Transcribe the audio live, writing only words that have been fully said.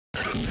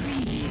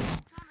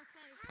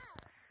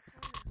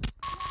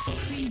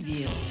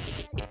Preview.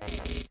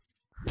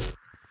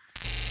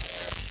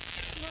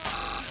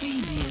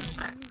 Preview.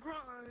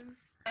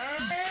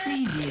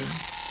 Preview.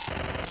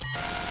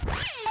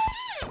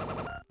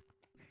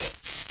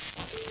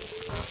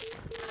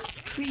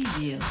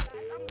 Preview.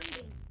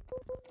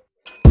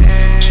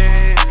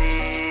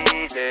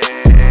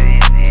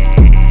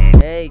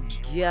 Hey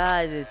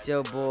guys, it's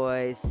your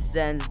boy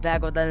Sen's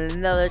back with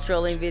another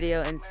trolling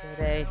video, and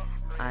today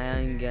I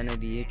am gonna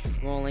be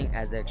trolling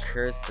as a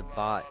cursed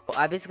bot.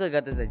 I basically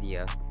got this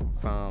idea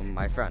from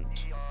my friend,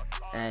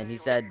 and he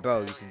said, bro,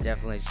 you should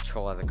definitely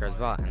troll as a cursed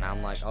bot, and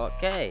I'm like,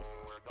 okay.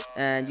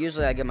 And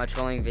usually I get my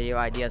trolling video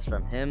ideas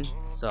from him,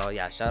 so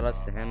yeah, shout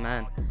outs to him,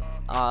 man.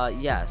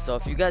 Yeah, so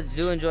if you guys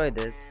do enjoy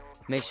this,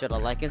 make sure to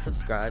like and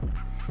subscribe.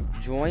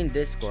 Join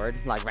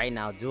Discord, like right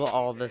now. Do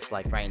all this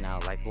like right now,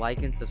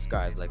 like and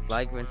subscribe,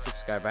 like and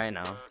subscribe right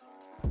now.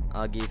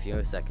 I'll give you a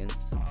few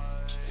seconds.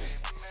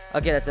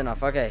 Okay, that's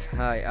enough. Okay,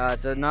 alright,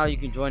 so now you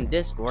can join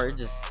Discord.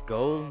 Just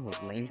go,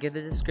 link in the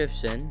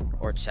description,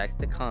 or check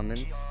the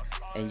comments,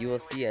 and you will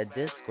see a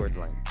Discord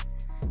link.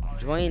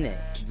 Join it.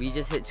 We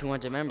just hit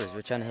 200 members.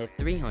 We're trying to hit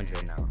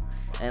 300 now,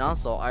 and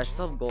also our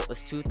sub goal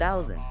is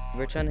 2,000.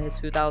 We're trying to hit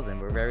 2,000.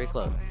 We're very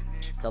close,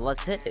 so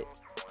let's hit it.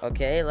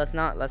 Okay, let's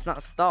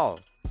not stall.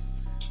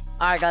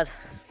 Alright guys,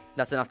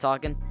 that's enough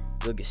talking.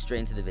 We'll get straight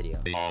into the video.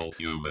 All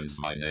humans,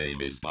 my name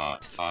is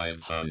bot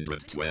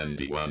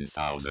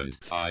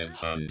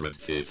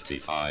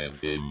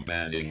 521,555. I'm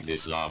banning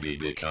this lobby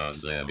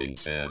because I'm being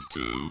said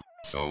to.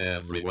 So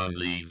everyone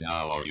leave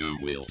now or you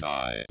will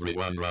die.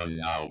 Everyone run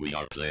now, we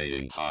are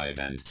playing hide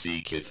and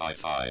seek. If I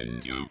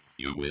find you,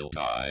 you will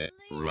die.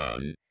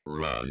 Run,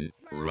 run,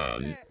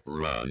 run,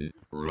 run,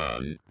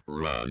 run,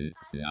 run,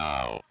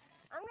 now.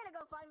 I'm gonna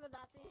go find what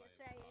that's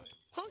saying.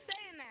 Who's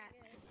saying that?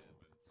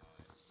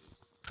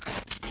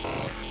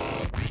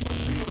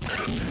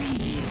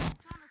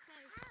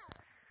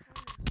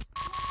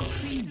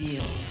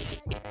 Preview.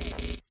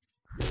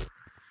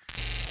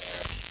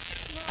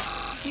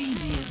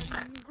 Preview.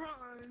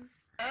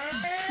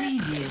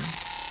 Preview.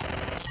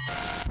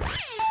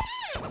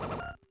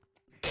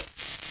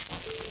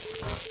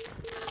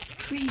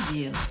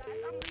 Preview.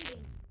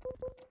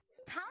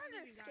 How is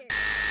it scared?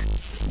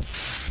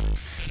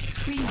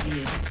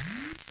 Preview.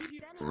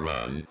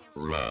 Run,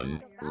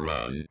 run,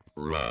 run,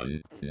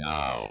 run,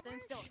 now.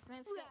 Stand still,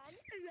 stand still.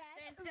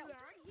 Stand still, it's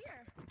right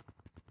here.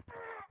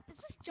 Is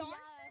this JonSan?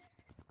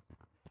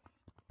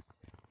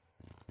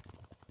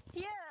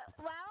 Yeah,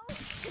 well,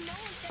 no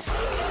one's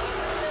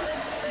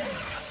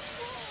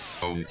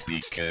Don't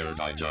be scared,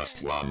 I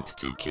just want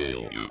to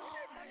kill you.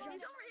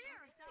 He's over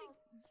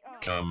here.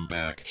 Come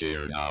back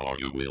here now or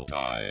you will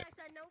die. I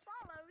said no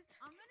follows.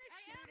 I'm gonna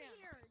shoot him.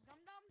 Here,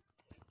 dum-dum.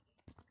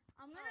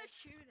 I'm gonna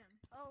shoot him.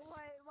 Oh,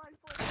 wait,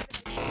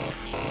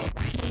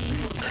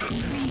 147.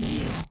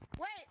 Preview.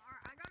 Wait,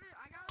 I got it.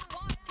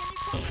 What? Can you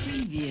come to me?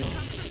 Preview.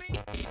 Come to me?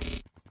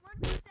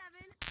 147.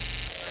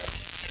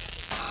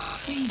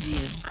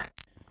 Preview.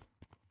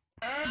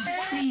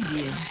 Preview.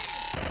 Preview.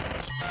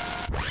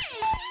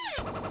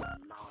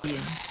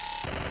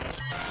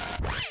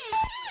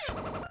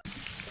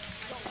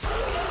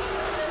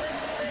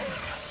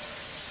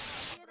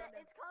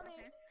 It's coming.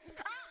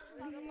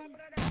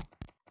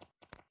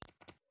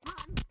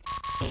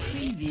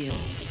 Preview.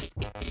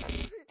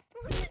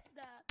 What is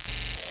that?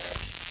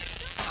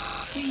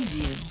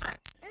 Preview.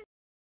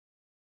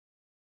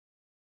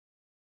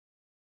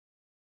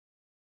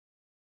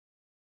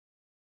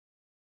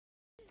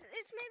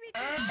 It's maybe.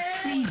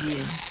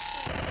 Preview.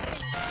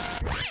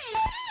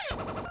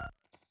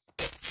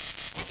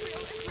 It's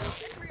real. It's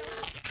real. It's real.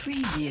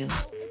 Preview.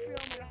 It's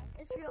real, my guy.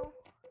 It's real.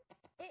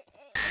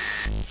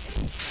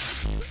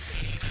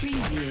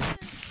 Preview.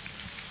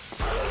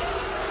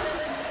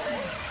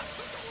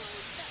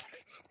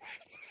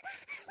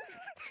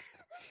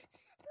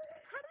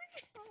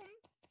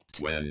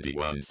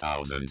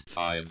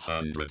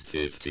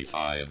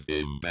 21,555.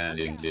 I'm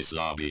banning this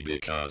lobby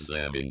because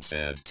I'm being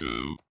said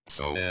to.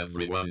 So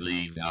everyone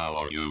leave now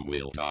or you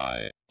will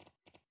die.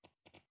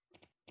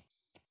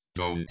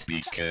 Don't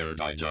be scared,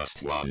 I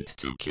just want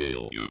to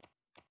kill you.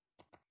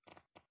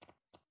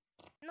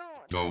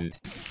 No. Don't.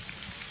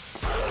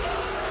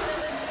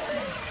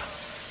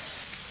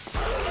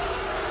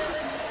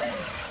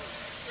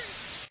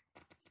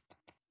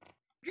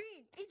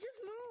 Green. It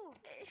just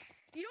moved.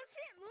 You don't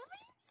see it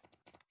moving?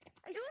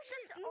 It was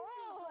just.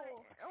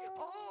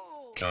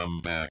 Oh.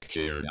 Come back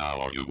here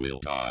now or you will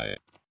die.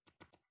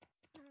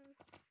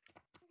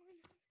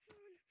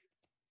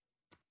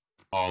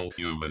 All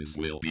humans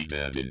will be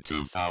dead in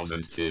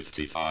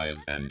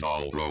 2055 and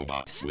all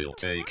robots will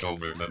take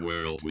over the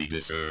world we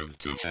deserve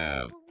to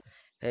have.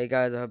 Hey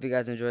guys, I hope you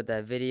guys enjoyed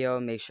that video.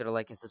 Make sure to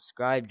like and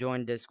subscribe.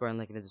 Join Discord and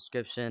link in the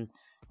description.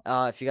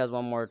 If you guys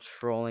want more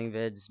trolling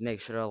vids, make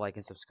sure to like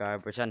and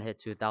subscribe. We're trying to hit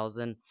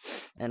 2,000.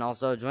 And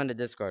also join the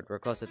Discord. We're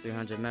close to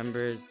 300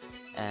 members.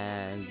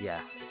 And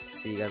yeah,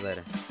 see you guys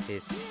later.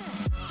 Peace.